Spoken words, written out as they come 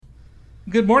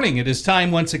Good morning. It is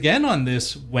time once again on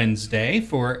this Wednesday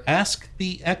for Ask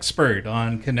the Expert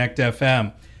on Connect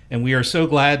FM. And we are so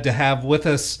glad to have with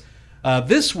us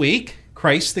this week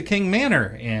Christ the King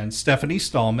Manor and Stephanie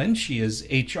Stallman. She is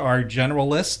HR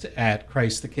Generalist at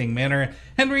Christ the King Manor.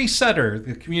 Henry Sutter,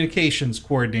 the Communications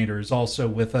Coordinator, is also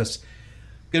with us.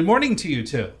 Good morning to you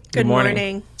two. Good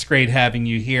morning. It's great having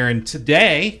you here. And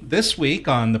today, this week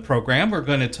on the program, we're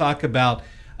going to talk about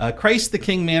Christ the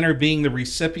King Manor being the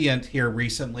recipient here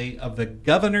recently of the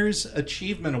Governor's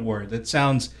Achievement Award. That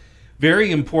sounds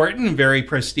very important and very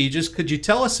prestigious. Could you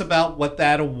tell us about what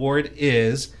that award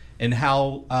is and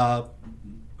how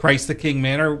Christ the King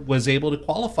Manor was able to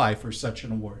qualify for such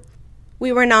an award?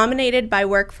 We were nominated by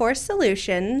Workforce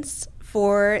Solutions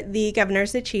for the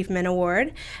Governor's Achievement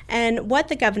Award. And what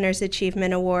the Governor's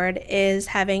Achievement Award is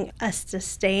having a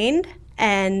sustained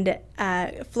and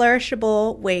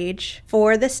flourishable wage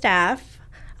for the staff,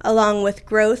 along with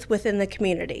growth within the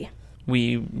community.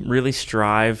 We really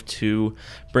strive to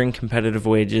bring competitive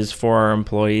wages for our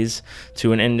employees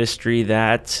to an industry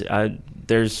that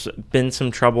there's been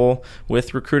some trouble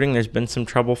with recruiting. There's been some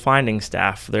trouble finding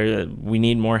staff. We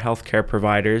need more healthcare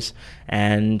providers,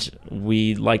 and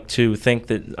we like to think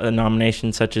that a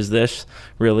nomination such as this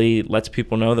really lets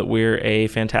people know that we're a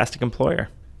fantastic employer.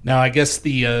 Now, I guess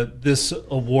this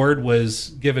award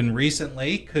was given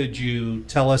recently. Could you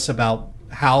tell us about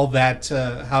how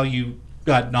you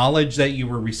got knowledge that you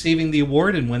were receiving the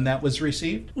award and when that was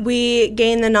received? We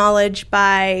gained the knowledge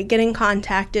by getting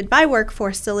contacted by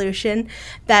Workforce Solution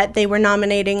that they were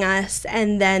nominating us,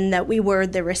 and then that we were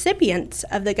the recipients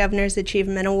of the Governor's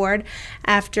Achievement Award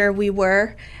after we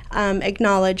were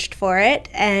acknowledged for it,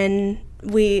 and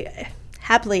we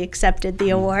happily accepted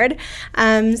the award.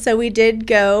 So we did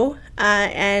go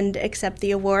and accept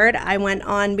the award. I went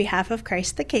on behalf of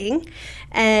Christ the King,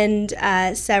 and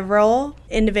several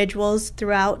individuals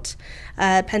throughout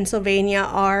Pennsylvania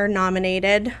are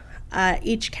nominated.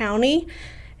 Each county,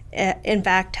 in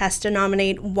fact, has to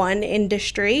nominate one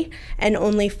industry, and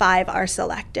only 5 are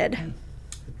selected.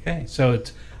 Okay, so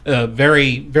it's a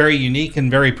very, very unique and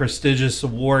very prestigious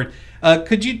award.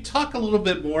 Could you talk a little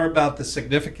bit more about the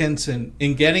significance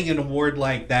in getting an award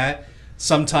like that?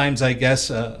 Sometimes, I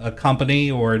guess, a company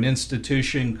or an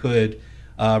institution could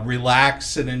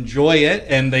relax and enjoy it,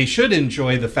 and they should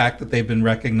enjoy the fact that they've been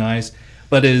recognized.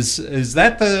 But is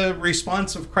that the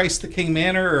response of Christ the King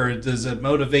Manor, or does it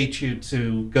motivate you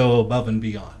to go above and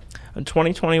beyond?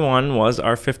 2021 was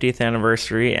our 50th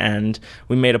anniversary, and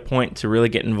we made a point to really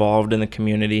get involved in the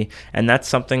community, and that's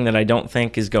something that I don't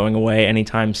think is going away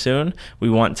anytime soon. We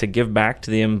want to give back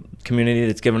to the community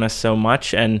that's given us so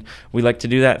much, and we like to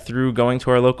do that through going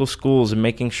to our local schools and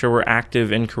making sure we're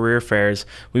active in career fairs.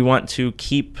 We want to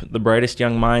keep the brightest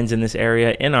young minds in this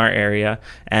area in our area,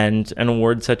 and an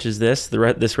award such as this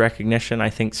recognition, I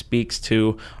think, speaks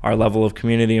to our level of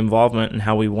community involvement and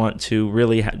how we want to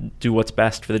really do what's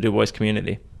best for the Du Bois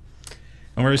community.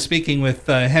 And we're speaking with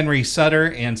Henry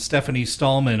Sutter and Stephanie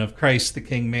Stallman of Christ the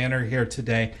King Manor here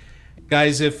today.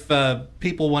 Guys, if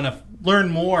people want to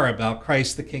learn more about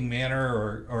Christ the King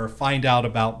Manor or find out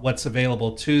about what's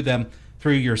available to them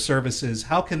through your services,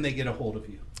 how can they get a hold of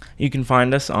you? You can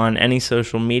find us on any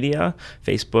social media,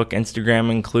 Facebook, Instagram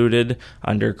included,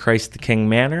 under Christ the King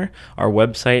Manor. Our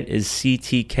website is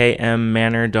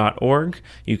ctkmmanor.org.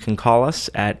 You can call us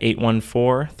at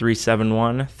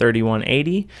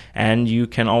 814-371-3180, and you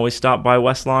can always stop by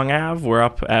West Long Ave. We're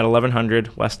up at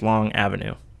 1100 West Long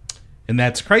Avenue. And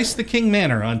that's Christ the King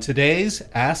Manor on today's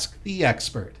Ask the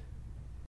Expert.